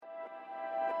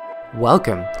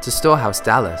Welcome to Storehouse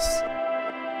Dallas.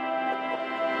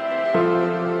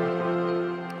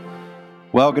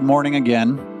 Well, good morning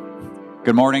again.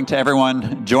 Good morning to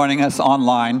everyone joining us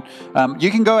online. You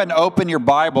can go ahead and open your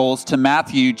Bibles to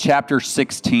Matthew chapter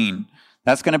 16.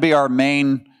 That's going to be our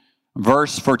main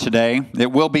verse for today.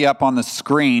 It will be up on the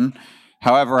screen.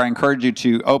 However, I encourage you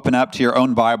to open up to your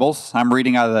own Bibles. I'm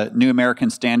reading out of the New American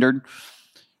Standard.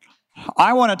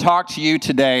 I want to talk to you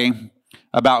today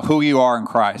about who you are in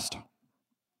Christ.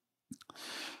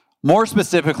 More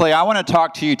specifically, I want to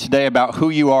talk to you today about who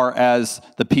you are as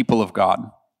the people of God.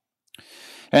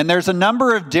 And there's a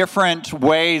number of different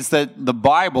ways that the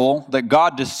Bible, that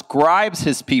God describes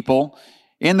his people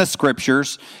in the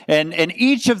scriptures. And in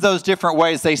each of those different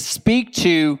ways, they speak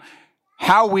to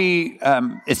how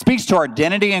it speaks to our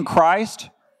identity in Christ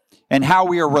and how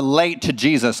we are relate to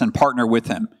Jesus and partner with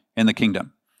him in the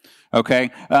kingdom. Okay?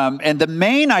 And the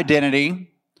main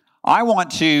identity I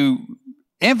want to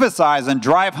emphasize and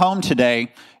drive home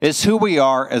today is who we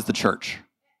are as the church.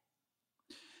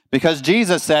 Because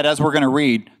Jesus said, as we're going to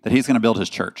read, that he's going to build his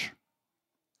church.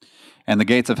 And the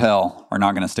gates of hell are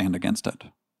not going to stand against it.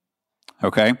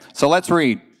 Okay? So let's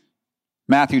read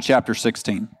Matthew chapter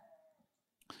 16.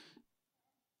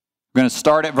 We're going to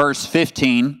start at verse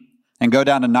 15 and go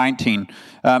down to 19.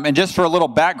 And just for a little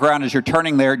background as you're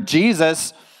turning there,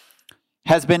 Jesus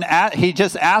he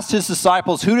just asked his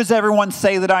disciples, who does everyone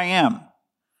say that I am?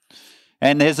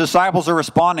 And his disciples are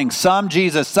responding, some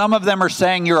Jesus, some of them are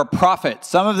saying you're a prophet.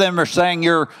 Some of them are saying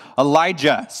you're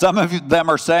Elijah. Some of them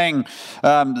are saying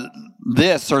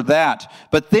this or that.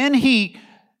 But then he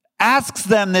asks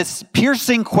them this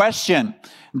piercing question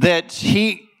that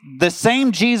the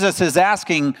same Jesus is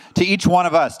asking to each one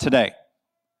of us today.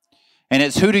 And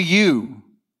it's, who do you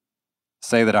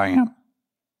say that I am?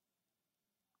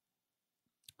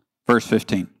 Verse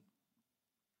 15.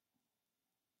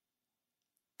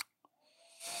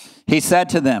 He said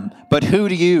to them, but who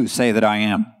do you say that I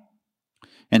am?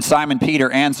 And Simon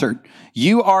Peter answered,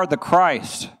 you are the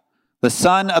Christ, the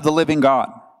Son of the living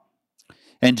God.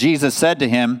 And Jesus said to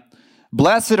him,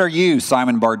 blessed are you,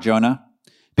 Simon Bar-Jonah,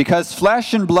 because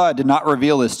flesh and blood did not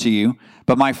reveal this to you,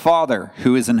 but my Father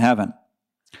who is in heaven.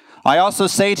 I also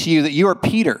say to you that you are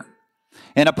Peter,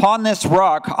 and upon this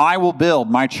rock I will build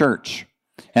my church,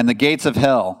 and the gates of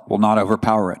hell will not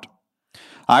overpower it.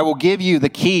 I will give you the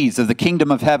keys of the kingdom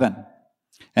of heaven,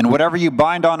 and whatever you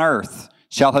bind on earth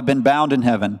shall have been bound in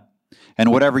heaven,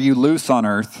 and whatever you loose on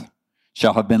earth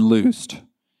shall have been loosed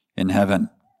in heaven.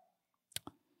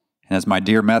 And as my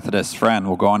dear Methodist friend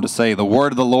will go on to say, the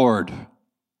word of the Lord.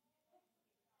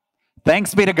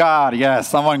 Thanks be to God. Yes,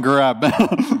 someone grew up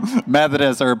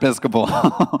Methodist or Episcopal.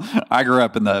 I grew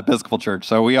up in the Episcopal church,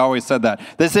 so we always said that.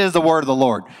 This is the word of the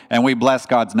Lord, and we bless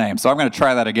God's name. So I'm going to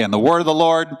try that again. The word of the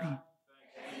Lord.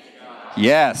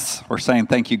 Yes, we're saying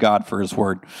thank you, God, for his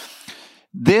word.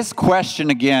 This question,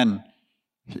 again,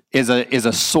 is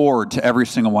a sword to every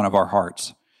single one of our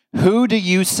hearts. Who do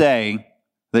you say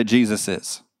that Jesus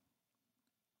is?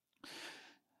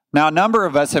 Now, a number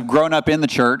of us have grown up in the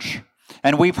church,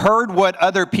 and we've heard what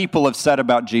other people have said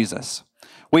about Jesus.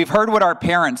 We've heard what our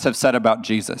parents have said about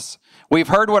Jesus. We've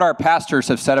heard what our pastors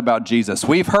have said about Jesus.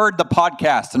 We've heard the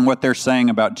podcast and what they're saying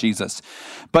about Jesus.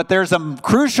 But there's a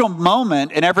crucial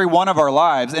moment in every one of our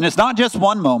lives, and it's not just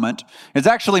one moment. It's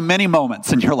actually many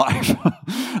moments in your life,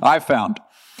 I've found,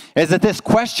 is that this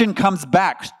question comes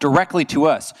back directly to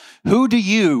us. Who do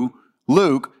you,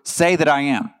 Luke, say that I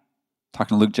am?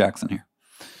 Talking to Luke Jackson here.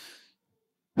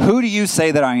 Who do you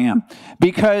say that I am?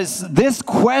 Because this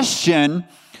question,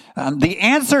 the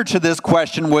answer to this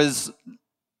question was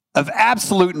of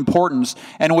absolute importance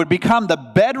and would become the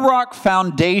bedrock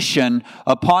foundation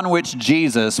upon which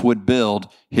Jesus would build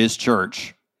his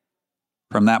church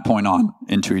from that point on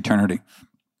into eternity.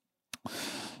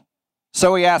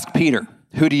 So he asked Peter,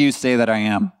 who do you say that I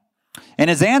am? And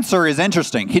his answer is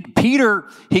interesting. Peter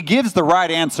gives the right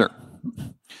answer.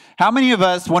 How many of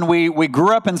us, when we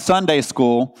grew up in Sunday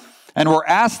school and were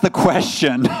asked the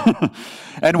question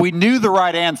and we knew the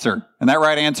right answer, and that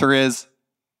right answer is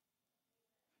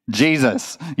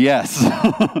Jesus? Yes.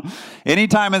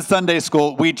 Anytime in Sunday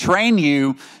school, we train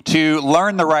you to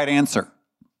learn the right answer.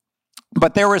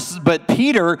 But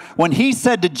Peter, when he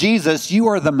said to Jesus, you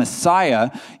are the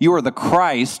Messiah, you are the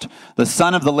Christ, the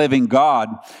Son of the living God,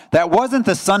 that wasn't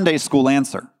the Sunday school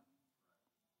answer.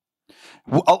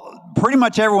 Pretty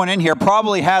much everyone in here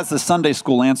probably has the Sunday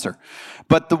school answer.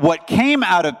 But what came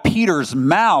out of Peter's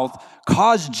mouth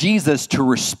caused Jesus to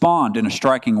respond in a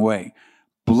striking way.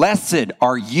 Blessed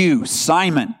are you,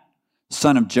 Simon,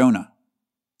 son of Jonah.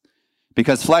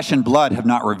 because flesh and blood have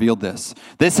not revealed this.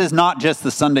 This is not just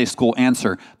the Sunday school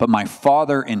answer, but my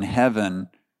Father in heaven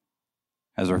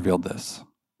has revealed this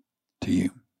to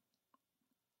you.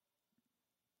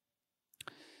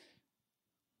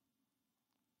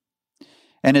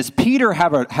 And as Peter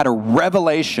had a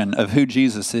revelation of who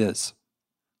Jesus is,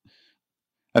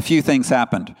 a few things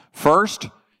happened. First,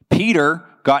 Peter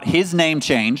got his name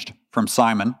changed from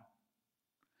Simon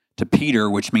to Peter,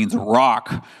 which means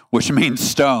rock, which means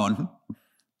stone.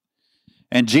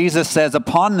 And Jesus says,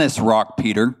 upon this rock,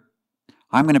 Peter,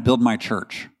 I'm going to build my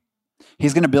church.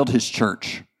 He's going to build his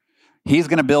church. He's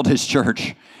going to build his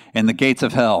church, and the gates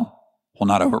of hell will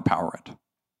not overpower it.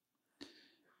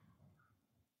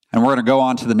 And we're going to go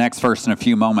on to the next verse in a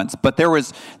few moments. But there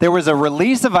was a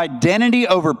release of identity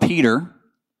over Peter.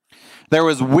 There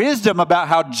was wisdom about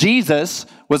how Jesus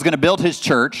was going to build his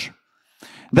church.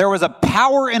 There was a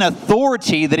power and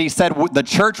authority that he said the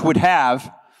church would have.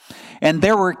 And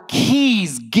there were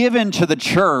keys given to the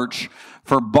church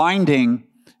for binding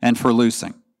and for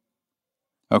loosing.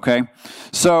 Okay?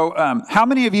 So how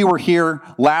many of you were here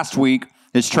last week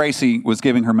as Tracy was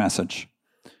giving her message?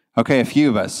 Okay, a few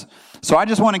of us. So I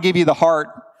just want to give you the heart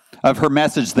of her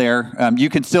message there. You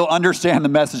can still understand the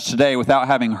message today without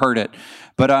having heard it.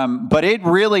 But it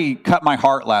really cut my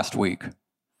heart last week.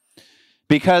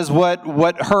 Because what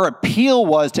her appeal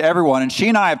was to everyone, and she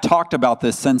and I have talked about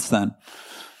this since then,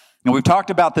 and we've talked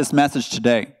about this message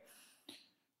today.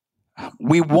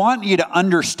 We want you to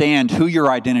understand who your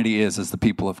identity is as the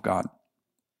people of God.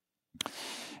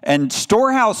 And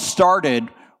Storehouse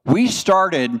we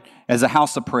started as a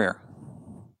house of prayer.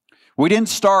 We didn't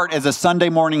start as a Sunday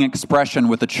morning expression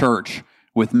with a church,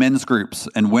 with men's groups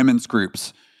and women's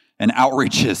groups and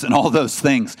outreaches and all those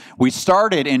things. We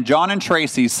started in John and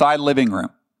Tracy's side living room.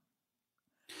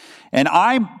 And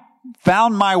I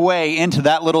found my way into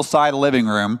that little side living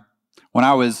room when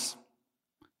I was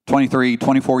 23,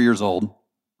 24 years old.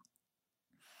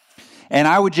 And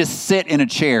I would just sit in a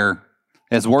chair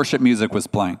as worship music was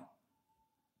playing.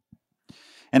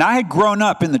 And I had grown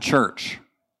up in the church.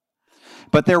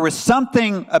 But there was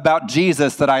something about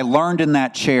Jesus that I learned in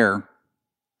that chair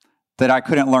that I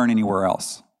couldn't learn anywhere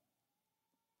else.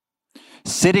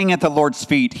 Sitting at the Lord's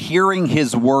feet, hearing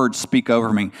his words speak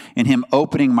over me, and him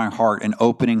opening my heart and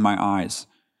opening my eyes,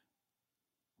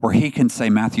 where he can say,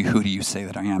 Matthew, who do you say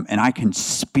that I am? And I can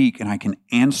speak and I can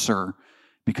answer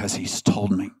because he's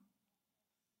told me.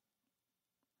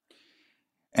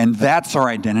 And that's our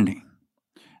identity.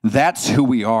 That's who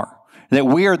we are. That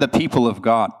we are the people of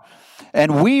God.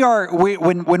 And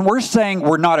when we're saying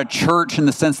we're not a church in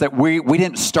the sense that we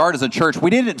didn't start as a church, we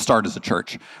didn't start as a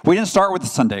church. We didn't start with the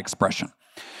Sunday expression.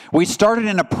 We started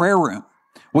in a prayer room.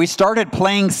 We started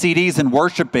playing CDs and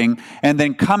worshiping and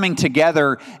then coming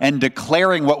together and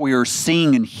declaring what we were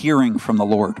seeing and hearing from the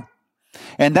Lord.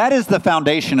 And that is the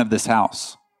foundation of this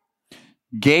house.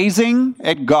 Gazing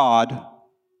at God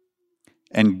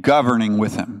and governing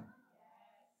with him.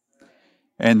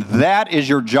 And that is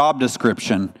your job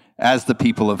description as the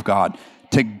people of God.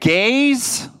 To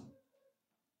gaze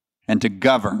and to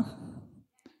govern.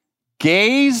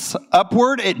 Gaze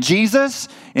upward at Jesus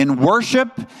in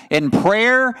worship, in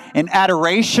prayer, in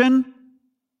adoration.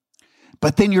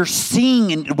 But then you're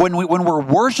seeing, and when we're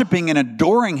worshiping and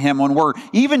adoring him, when we're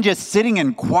even just sitting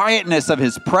in quietness of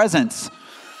his presence,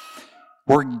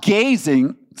 we're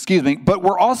gazing, but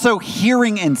we're also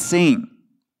hearing and seeing.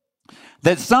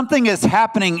 That something is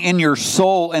happening in your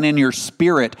soul and in your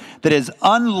spirit that is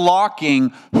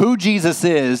unlocking who Jesus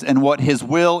is and what his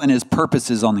will and his purpose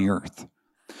is on the earth.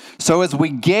 So as we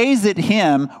gaze at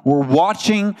him, we're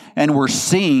watching and we're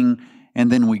seeing,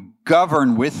 and then we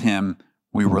govern with him.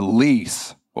 We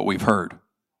release what we've heard,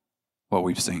 what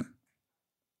we've seen.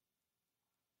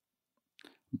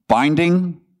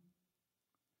 Binding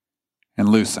and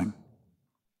loosing.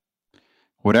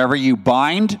 Whatever you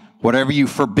bind, whatever you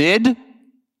forbid,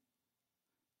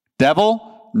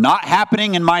 devil, not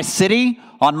happening in my city,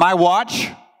 on my watch,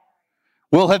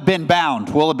 will have been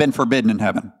bound, will have been forbidden in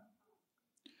heaven.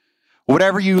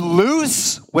 Whatever you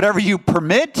loose, whatever you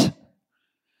permit,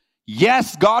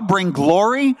 yes, God, bring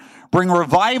glory, bring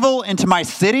revival into my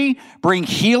city, bring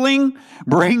healing,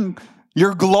 bring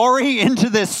your glory into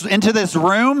this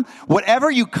room.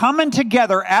 Whatever you come in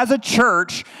together as a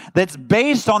church that's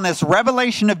based on this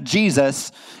revelation of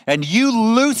Jesus, and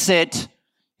you loose it,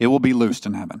 it will be loosed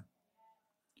in heaven.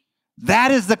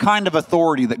 That is the kind of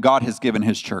authority that God has given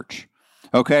his church.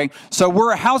 Okay? So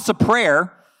we're a house of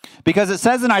prayer because it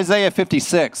says in Isaiah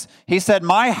 56, he said,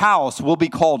 my house will be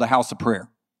called a house of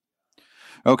prayer.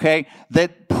 Okay?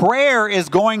 That prayer is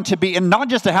going to be, and not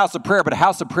just a house of prayer, but a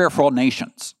house of prayer for all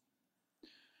nations.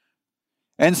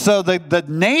 And so the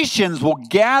nations will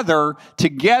gather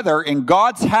together in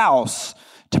God's house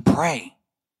to pray.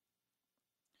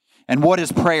 And what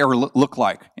does prayer look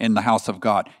like in the house of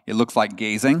God? It looks like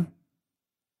gazing,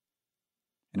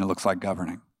 and it looks like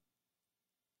governing.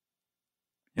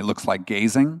 It looks like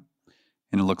gazing,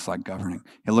 and it looks like governing.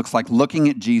 It looks like looking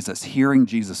at Jesus, hearing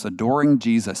Jesus, adoring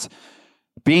Jesus,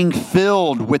 being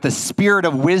filled with the spirit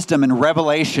of wisdom and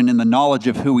revelation in the knowledge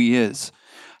of who he is,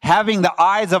 having the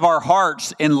eyes of our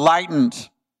hearts enlightened,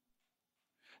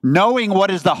 knowing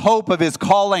what is the hope of his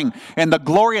calling and the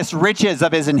glorious riches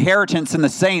of his inheritance in the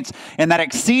saints, and that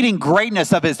exceeding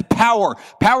greatness of his power,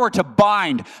 power to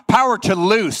bind, power to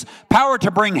loose, power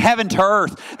to bring heaven to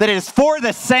earth, that is for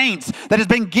the saints, that has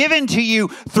been given to you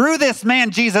through this man,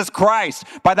 Jesus Christ,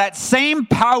 by that same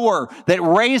power that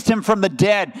raised him from the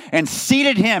dead and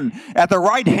seated him at the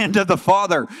right hand of the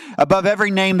Father, above every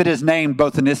name that is named,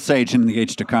 both in this age and in the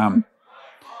age to come.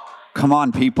 Come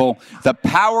on, people. The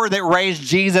power that raised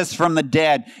Jesus from the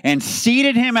dead and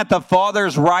seated him at the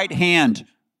Father's right hand,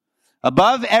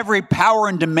 above every power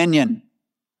and dominion.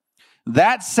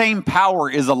 That same power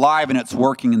is alive and it's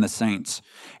working in the saints.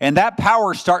 And that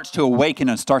power starts to awaken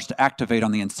and starts to activate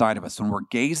on the inside of us when we're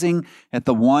gazing at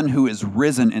the one who is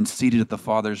risen and seated at the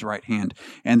Father's right hand.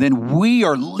 And then we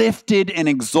are lifted and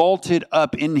exalted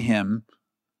up in him,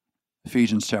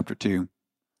 Ephesians chapter 2,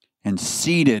 and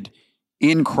seated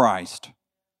in Christ,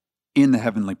 in the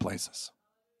heavenly places.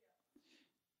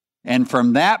 And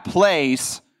from that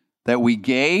place that we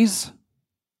gaze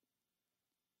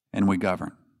and we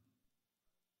govern.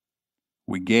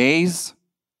 We gaze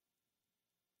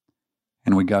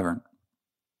and we govern.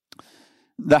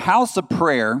 The house of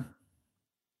prayer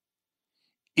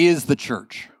is the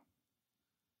church.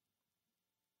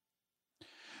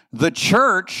 The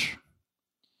church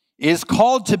is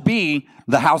called to be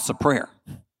the house of prayer.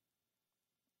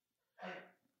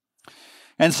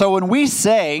 And so when we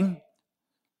say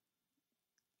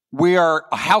we are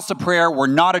a house of prayer, we're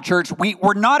not a church,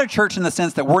 we're not a church in the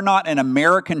sense that we're not an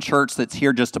American church that's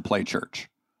here just to play church.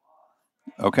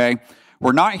 Okay?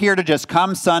 We're not here to just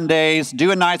come Sundays,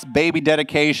 do a nice baby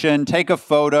dedication, take a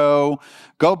photo,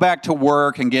 go back to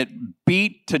work and get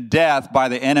beat to death by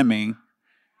the enemy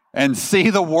and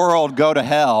see the world go to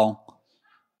hell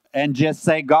and just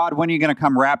say, God, when are you going to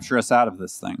come rapture us out of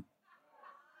this thing?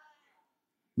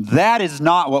 That is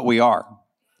not what we are.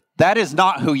 That is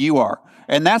not who you are.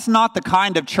 And that's not the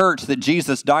kind of church that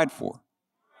Jesus died for.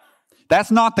 That's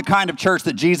not the kind of church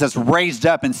that Jesus raised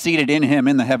up and seated in him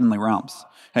in the heavenly realms.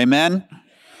 Amen?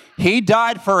 He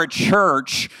died for a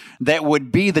church that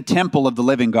would be the temple of the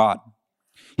living God.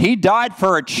 He died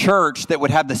for a church that would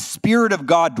have the Spirit of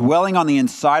God dwelling on the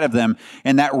inside of them,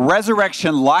 and that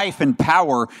resurrection life and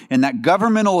power and that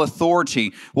governmental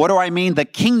authority. What do I mean? The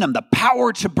kingdom, the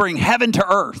power to bring heaven to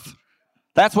earth.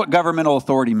 That's what governmental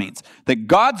authority means. That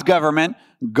God's government,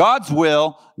 God's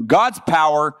will, God's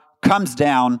power comes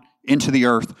down into the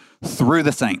earth through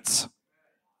the saints.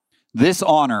 This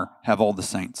honor have all the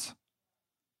saints.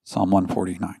 Psalm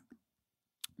 149.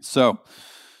 So,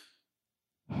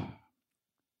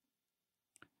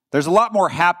 there's a lot more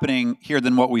happening here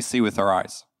than what we see with our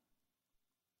eyes.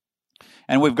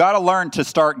 And we've got to learn to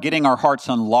start getting our hearts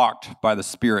unlocked by the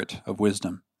spirit of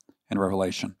wisdom and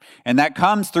revelation. And that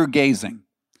comes through gazing.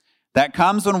 That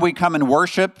comes when we come and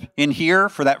worship in here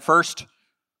for that first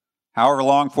however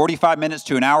long, 45 minutes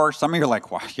to an hour. Some of you are like,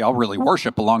 wow, y'all really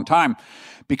worship a long time.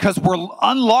 Because we're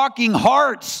unlocking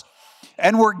hearts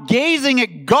and we're gazing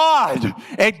at God,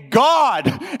 at God,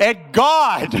 at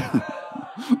God.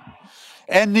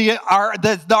 And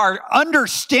our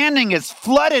understanding is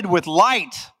flooded with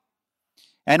light.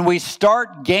 And we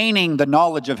start gaining the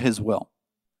knowledge of his will.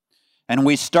 And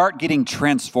we start getting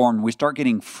transformed. We start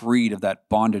getting freed of that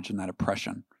bondage and that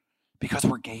oppression because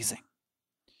we're gazing.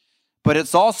 But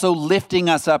it's also lifting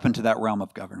us up into that realm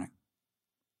of governing.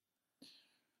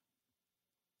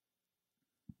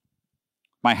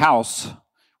 My house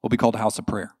will be called a house of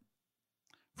prayer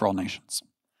for all nations.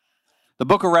 The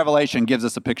book of Revelation gives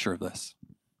us a picture of this.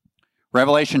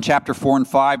 Revelation chapter 4 and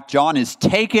 5, John is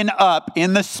taken up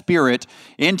in the Spirit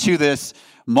into this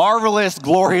marvelous,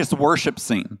 glorious worship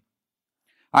scene.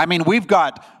 I mean, we've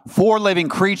got 4 living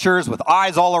creatures with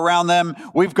eyes all around them.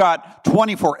 We've got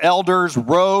 24 elders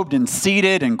robed and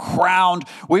seated and crowned.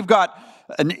 We've got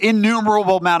an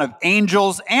innumerable amount of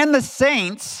angels and the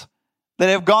saints that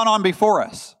have gone on before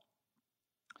us.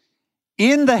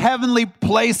 In the heavenly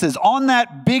places, on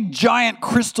that big giant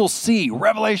crystal sea,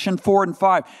 Revelation 4 and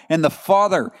 5, and the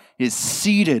Father is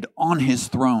seated on his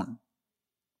throne.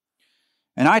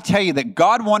 And I tell you that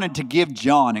God wanted to give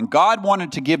John and God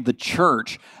wanted to give the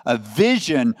church a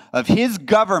vision of his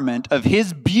government, of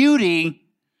his beauty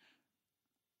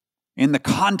in the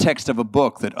context of a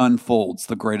book that unfolds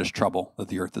the greatest trouble that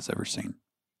the earth has ever seen.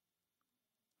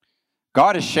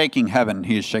 God is shaking heaven.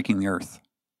 He is shaking the earth.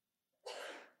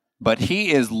 But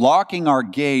he is locking our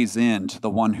gaze into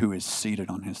the one who is seated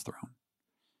on his throne.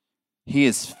 He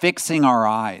is fixing our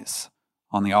eyes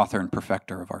on the author and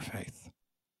perfecter of our faith.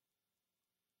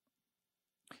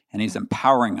 And he's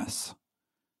empowering us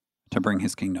to bring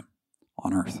his kingdom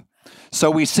on earth. So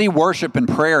we see worship and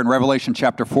prayer in Revelation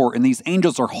chapter 4, and these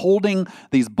angels are holding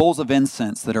these bowls of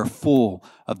incense that are full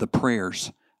of the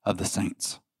prayers of the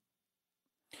saints.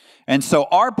 And so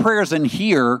our prayers in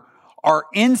here are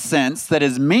incense that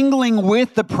is mingling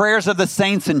with the prayers of the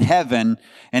saints in heaven,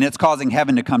 and it's causing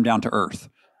heaven to come down to earth.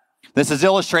 This is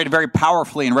illustrated very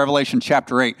powerfully in Revelation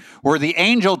chapter 8, where the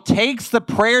angel takes the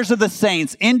prayers of the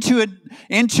saints into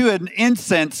an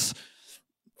incense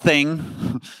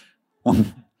thing.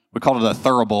 We called it a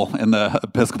thurible in the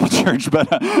Episcopal Church, but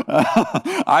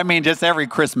I mean just every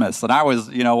Christmas. And I was,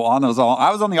 on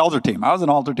the altar team. I was an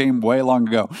altar team way long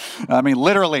ago. I mean,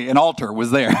 literally an altar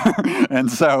was there.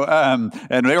 And so,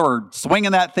 and they were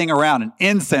swinging that thing around and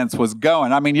incense was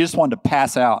going. I mean, you just wanted to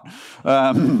pass out.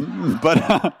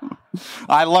 But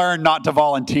I learned not to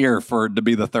volunteer to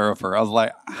be the thurifer. I was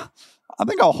like, I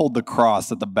think I'll hold the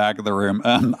cross at the back of the room.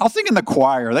 I'll sing in the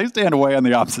choir. They stand away on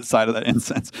the opposite side of that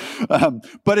incense.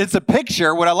 But it's a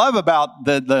picture. What I love about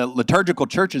the liturgical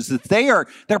churches is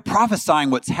they're prophesying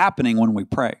what's happening when we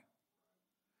pray.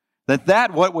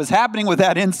 What was happening with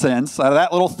that incense,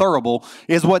 that little thurible,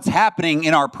 is what's happening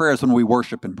in our prayers when we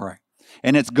worship and pray.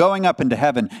 And it's going up into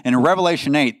heaven. And in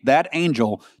Revelation 8, that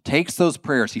angel takes those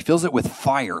prayers, he fills it with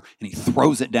fire, and he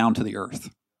throws it down to the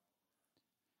earth.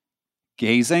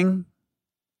 Gazing,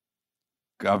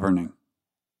 governing.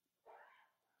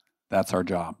 That's our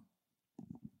job.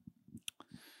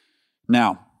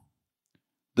 Now,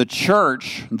 the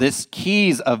church, this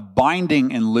keys of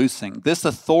binding and loosing, this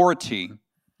authority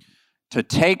to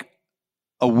take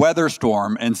a weather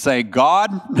storm and say,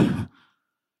 God,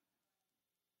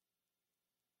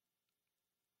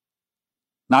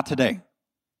 not today.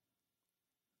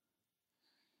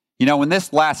 When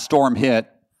this last storm hit,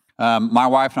 my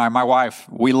wife,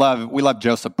 we love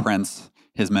Joseph Prince,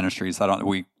 his ministries.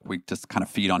 We just kind of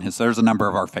feed on his. There's a number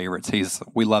of our favorites.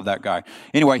 We love that guy.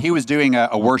 Anyway, he was doing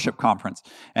a worship conference,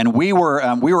 and we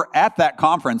were at that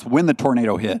conference when the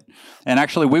tornado hit, and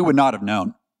actually we would not have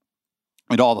known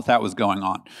at all that was going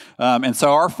on. And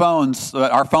so our phones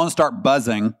start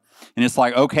buzzing. And it's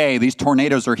like, okay, these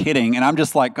tornadoes are hitting. And I'm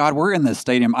just like, God, we're in this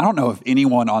stadium. I don't know if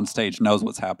anyone on stage knows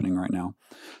what's happening right now.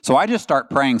 So I just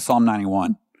start praying Psalm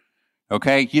 91.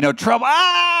 Okay, trouble,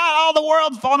 all the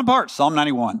world's falling apart. Psalm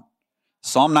 91.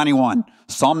 Psalm 91.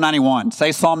 Psalm 91.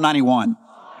 Say Psalm 91.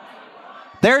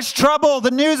 There's trouble.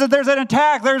 The news that there's an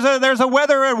attack. There's a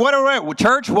weather.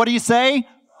 Church, what do you say?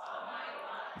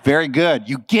 Very good.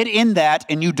 You get in that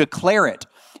and you declare it.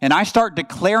 And I start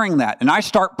declaring that, and I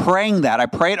start praying that. I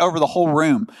pray it over the whole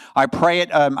room. I pray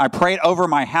it over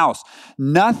my house.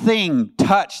 Nothing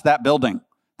touched that building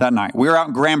that night. We were out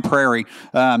in Grand Prairie,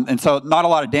 and so not a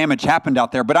lot of damage happened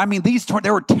out there. But I mean,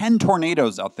 there were 10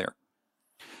 tornadoes out there.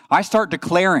 I start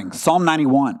declaring Psalm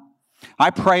 91.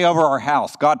 I pray over our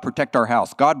house. God, protect our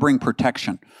house. God, bring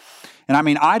protection. And I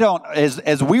mean,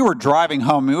 as we were driving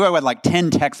home, we had like 10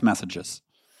 text messages.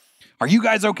 Are you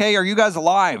guys okay? Are you guys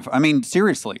alive? I mean,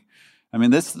 seriously. I mean,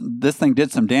 this thing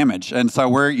did some damage. And so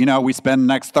we spend the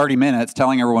next 30 minutes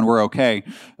telling everyone we're okay.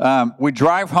 We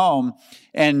drive home,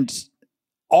 and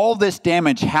all this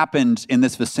damage happened in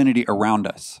this vicinity around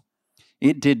us.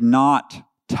 It did not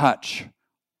touch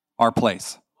our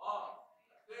place.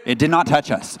 It did not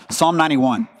touch us. Psalm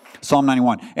 91. Psalm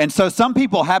 91. And so some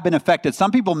people have been affected.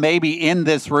 Some people maybe in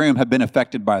this room have been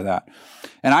affected by that.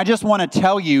 And I just want to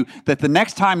tell you that the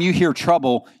next time you hear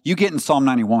trouble, you get in Psalm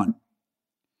 91.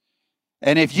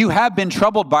 And if you have been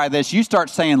troubled by this, you start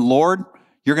saying, Lord,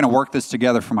 you're going to work this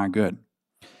together for my good.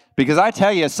 Because I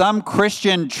tell you, some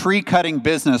Christian tree-cutting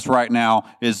business right now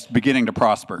is beginning to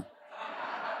prosper.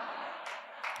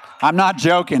 I'm not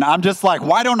joking. I'm just like,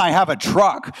 why don't I have a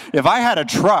truck? If I had a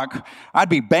truck, I'd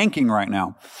be banking right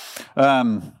now.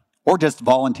 Or just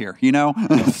volunteer,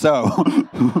 So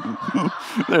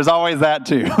there's always that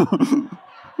too.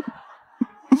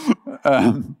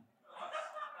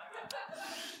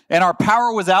 And our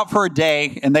power was out for a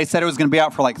day, and they said it was going to be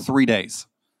out for like 3 days.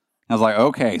 I was like,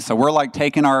 okay, so we're like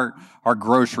taking our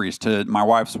groceries to my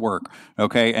wife's work,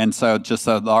 okay, and so just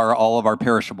all of our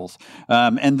perishables,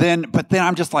 but then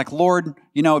I'm just like, Lord,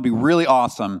 it'd be really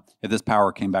awesome if this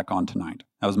power came back on tonight.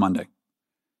 That was Monday.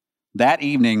 That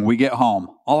evening, we get home,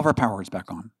 all of our power is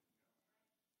back on.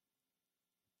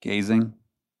 Gazing,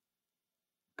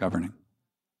 governing.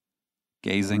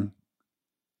 Gazing,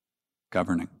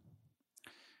 governing.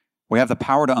 We have the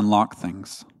power to unlock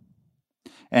things.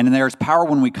 And there's power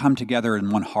when we come together in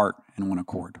one heart and one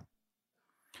accord.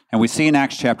 And we see in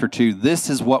Acts chapter 2, this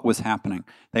is what was happening.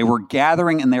 They were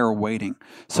gathering and they were waiting.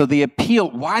 So the appeal,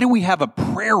 why do we have a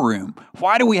prayer room?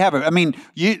 Why do we have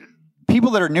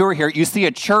people that are newer here, you see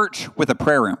a church with a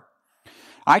prayer room.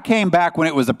 I came back when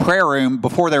it was a prayer room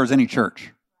before there was any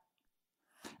church.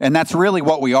 And that's really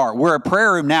what we are. We're a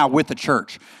prayer room now with the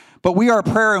church. But we are a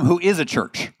prayer room who is a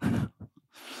church.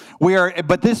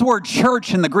 But this word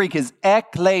church in the Greek is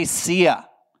ekklesia.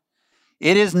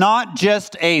 It is not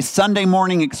just a Sunday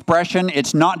morning expression.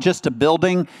 It's not just a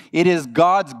building. It is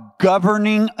God's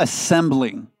governing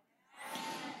assembly.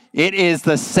 It is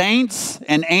the saints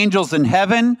and angels in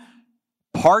heaven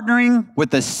partnering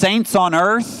with the saints on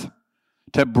earth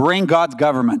to bring God's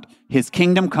government. His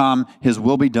kingdom come, His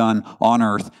will be done on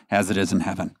earth as it is in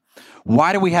heaven.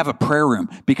 Why do we have a prayer room?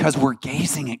 Because we're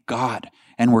gazing at God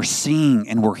and we're seeing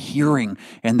and we're hearing,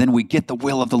 and then we get the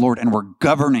will of the Lord and we're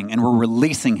governing and we're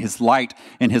releasing His light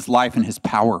and His life and His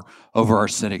power over our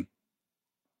city.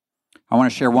 I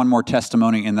want to share one more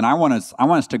testimony, and then I want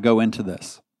us to go into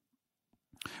this.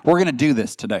 We're going to do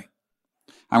this today.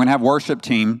 I'm going to have worship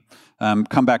team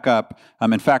come back up.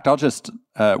 In fact,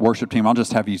 worship team, I'll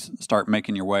just have you start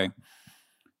making your way.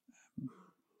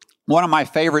 One of my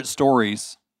favorite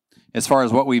stories as far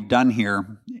as what we've done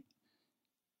here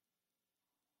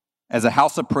as a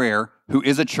house of prayer, who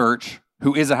is a church,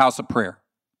 who is a house of prayer.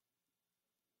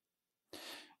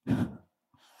 And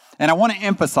I want to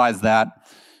emphasize that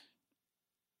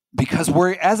because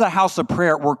as a house of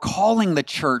prayer, we're calling the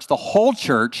church, the whole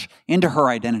church, into her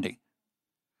identity.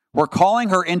 We're calling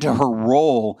her into her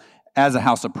role as a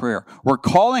house of prayer. We're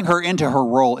calling her into her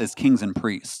role as kings and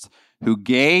priests, who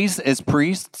gaze as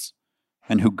priests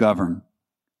and who govern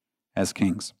as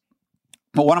kings.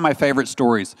 But one of my favorite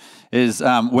stories is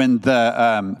when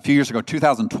a few years ago,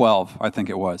 2012, I think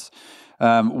it was,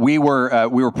 we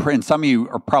were praying. Some of you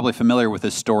are probably familiar with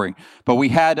this story, but we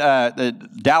had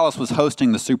Dallas was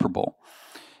hosting the Super Bowl,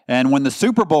 and when the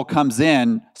Super Bowl comes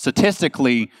in,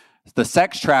 statistically, the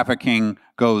sex trafficking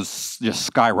just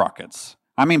skyrockets.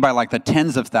 I mean, by like the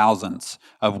tens of thousands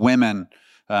of women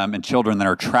and children that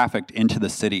are trafficked into the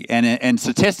city, and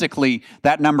statistically,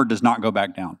 that number does not go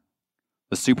back down.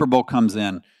 The Super Bowl comes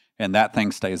in, and that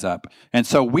thing stays up. And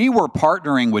so we were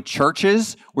partnering with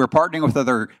churches. We're partnering with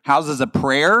other houses of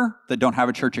prayer that don't have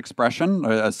a church expression,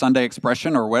 or a Sunday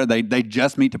expression, or where they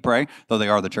just meet to pray, though they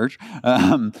are the church.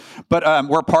 But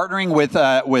we're partnering with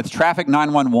Traffic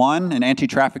 911 and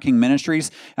anti-trafficking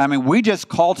ministries. I mean, we just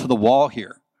call to the wall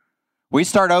here. We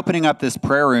start opening up this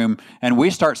prayer room, and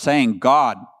we start saying,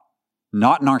 God,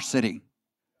 not in our city.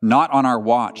 Not on our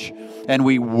watch. And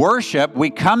we worship,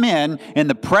 we come in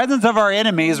the presence of our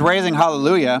enemies, raising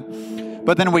hallelujah,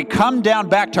 but then we come down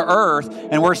back to earth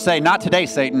and we're saying, not today,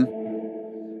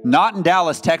 Satan. Not in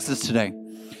Dallas, Texas today.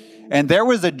 And there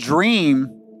was a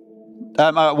dream,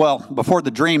 before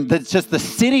the dream, that's just the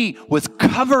city was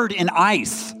covered in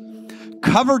ice.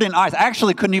 Covered in ice. I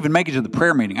actually couldn't even make it to the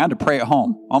prayer meeting. I had to pray at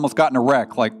home. Almost got in a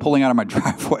wreck, like pulling out of my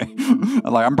driveway.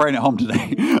 I'm praying at home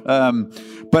today.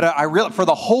 But I realized for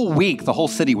the whole week, the whole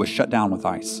city was shut down with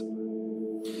ice.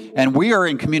 And we are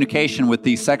in communication with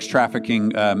these sex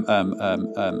trafficking,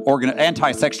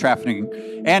 anti-sex trafficking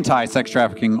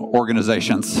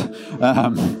organizations.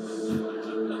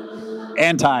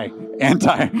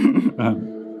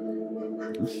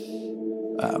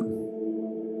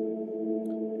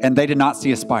 And they did not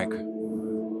see a spike.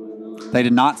 They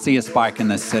did not see a spike in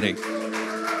this city.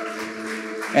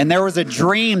 And there was a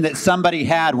dream that somebody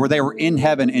had where they were in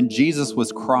heaven and Jesus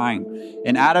was crying.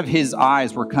 And out of his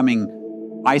eyes were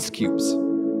coming ice cubes.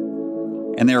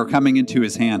 And they were coming into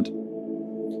his hand.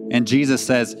 And Jesus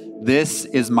says, this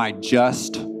is my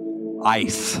just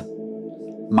ice.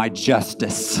 My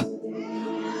justice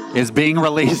is being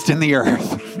released in the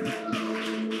earth.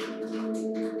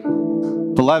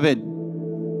 Beloved,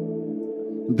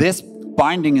 this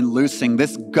binding and loosing,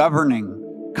 this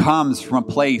governing comes from a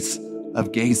place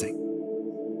of gazing.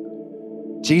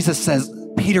 Jesus says,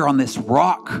 Peter, on this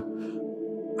rock,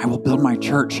 I will build my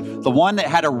church. The one that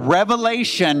had a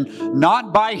revelation,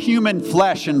 not by human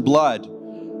flesh and blood,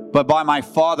 but by my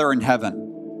Father in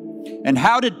heaven. And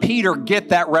how did Peter get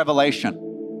that revelation?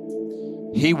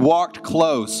 He walked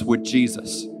close with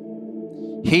Jesus.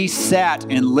 He sat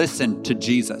and listened to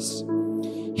Jesus.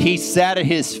 He sat at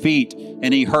his feet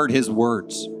and he heard his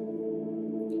words.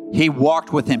 He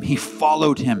walked with him. He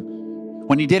followed him.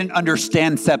 When he didn't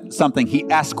understand something, he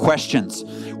asked questions.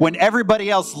 When everybody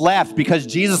else left because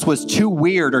Jesus was too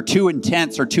weird or too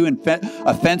intense or too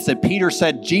offensive, Peter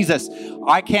said, Jesus,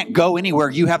 I can't go anywhere.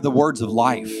 You have the words of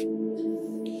life.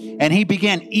 And he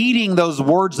began eating those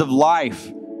words of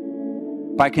life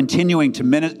by continuing to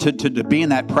be in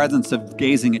that presence of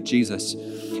gazing at Jesus.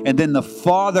 And then the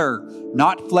Father,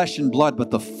 not flesh and blood,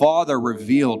 but the Father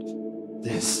revealed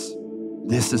this.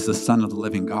 This is the Son of the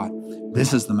living God.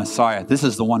 This is the Messiah. This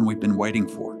is the one we've been waiting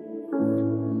for.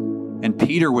 And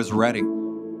Peter was ready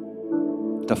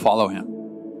to follow him.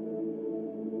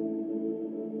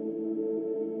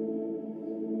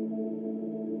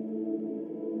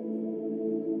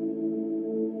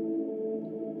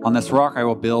 On this rock I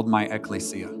will build my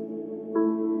ecclesia.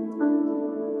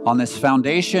 On this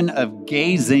foundation of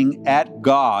gazing at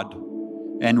God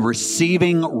and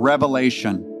receiving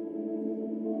revelation,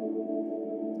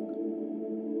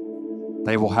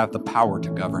 they will have the power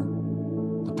to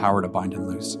govern, the power to bind and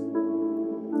loose.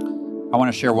 I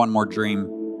want to share one more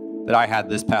dream that I had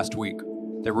this past week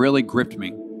that really gripped me.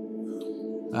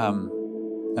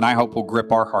 And I hope will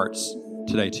grip our hearts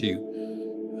today too.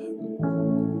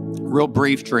 Real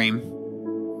brief dream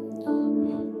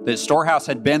that Storehouse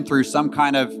had been through some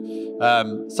kind of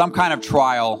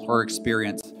trial or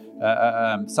experience,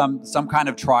 some kind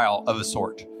of trial of a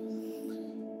sort.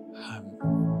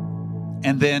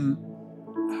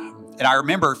 And I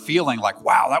remember feeling like,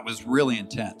 wow, that was really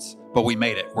intense, but we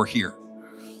made it. We're here.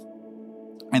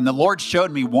 And the Lord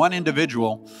showed me one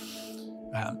individual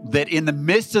that in the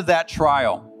midst of that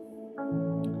trial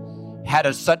had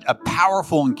such a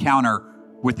powerful encounter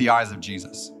with the eyes of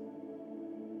Jesus.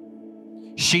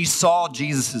 She saw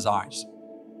Jesus' eyes.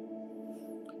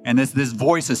 And this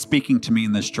voice is speaking to me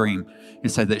in this dream. It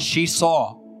said that she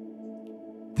saw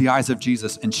the eyes of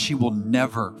Jesus and she will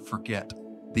never forget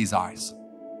these eyes.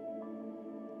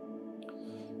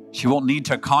 She won't need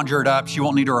to conjure it up. She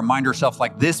won't need to remind herself,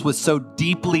 like, this was so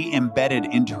deeply embedded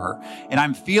into her. And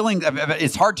I'm feeling,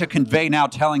 it's hard to convey now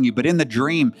telling you, but in the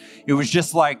dream, it was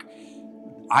just like,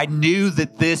 I knew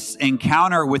that this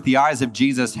encounter with the eyes of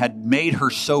Jesus had made her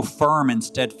so firm and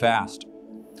steadfast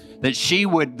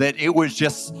that it was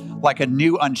just like a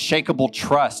new unshakable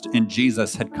trust in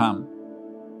Jesus had come.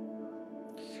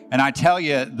 And I tell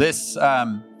you, this,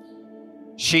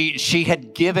 she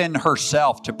had given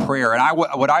herself to prayer. And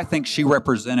what I think she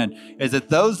represented is that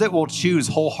those that will choose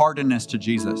wholeheartedness to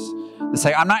Jesus, they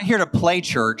say, I'm not here to play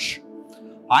church.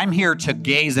 I'm here to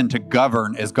gaze and to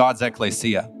govern as God's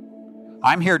ecclesia.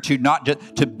 I'm here to not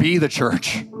just to be the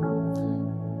church.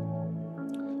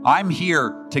 I'm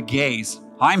here to gaze.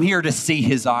 I'm here to see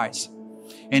his eyes.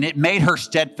 And it made her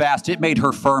steadfast. It made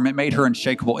her firm. It made her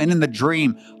unshakable. And in the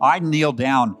dream, I kneel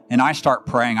down and I start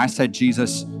praying. I said,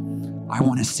 Jesus, I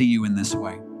want to see you in this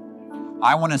way.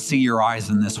 I want to see your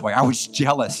eyes in this way. I was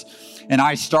jealous. And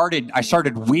I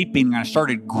started weeping and I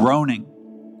started groaning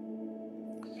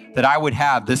that I would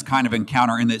have this kind of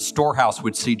encounter and that Storehouse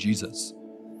would see Jesus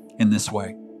in this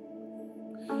way.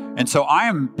 And so I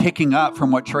am picking up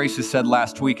from what Tracy said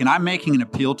last week, and I'm making an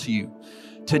appeal to you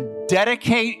to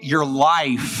dedicate your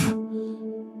life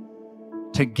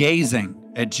to gazing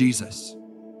at Jesus,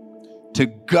 to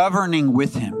governing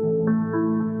with him.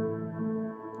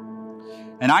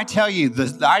 And I tell you,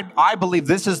 I believe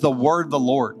this is the word of the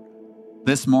Lord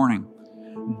this morning.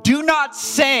 Do not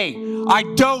say, I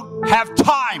don't have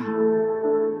time.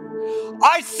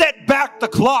 I set back the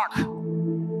clock.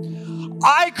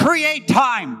 I create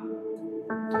time.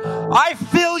 I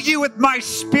fill you with my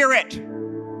spirit.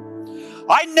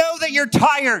 I know that you're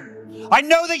tired. I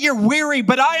know that you're weary,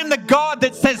 but I am the God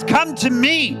that says, come to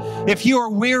me if you are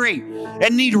weary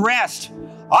and need rest.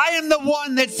 I am the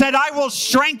one that said, I will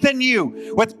strengthen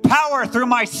you with power through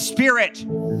my spirit.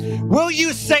 Will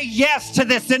you say yes to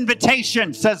this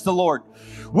invitation, says the Lord?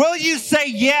 Will you say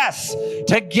yes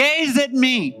to gaze at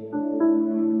me?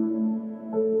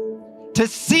 To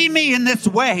see me in this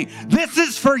way? This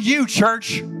is for you,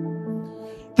 church.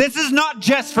 This is not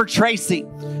just for Tracy.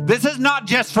 This is not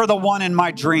just for the one in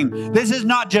my dream. This is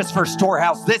not just for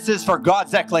Storehouse. This is for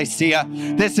God's ecclesia.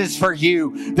 This is for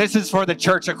you. This is for the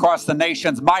church across the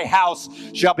nations. My house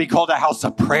shall be called a house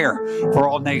of prayer for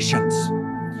all nations.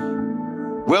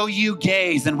 Will you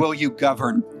gaze and will you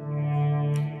govern?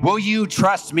 Will you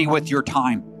trust me with your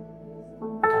time?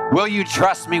 Will you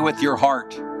trust me with your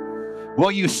heart?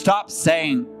 Will you stop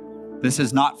saying, this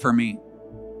is not for me?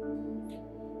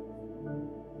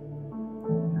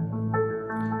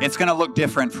 It's going to look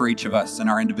different for each of us in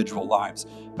our individual lives.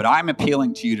 But I'm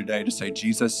appealing to you today to say,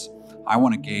 Jesus, I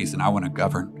want to gaze and I want to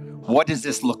govern. What does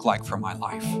this look like for my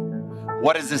life?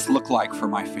 What does this look like for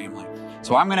my family?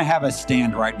 So I'm going to have us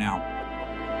stand right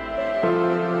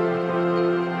now.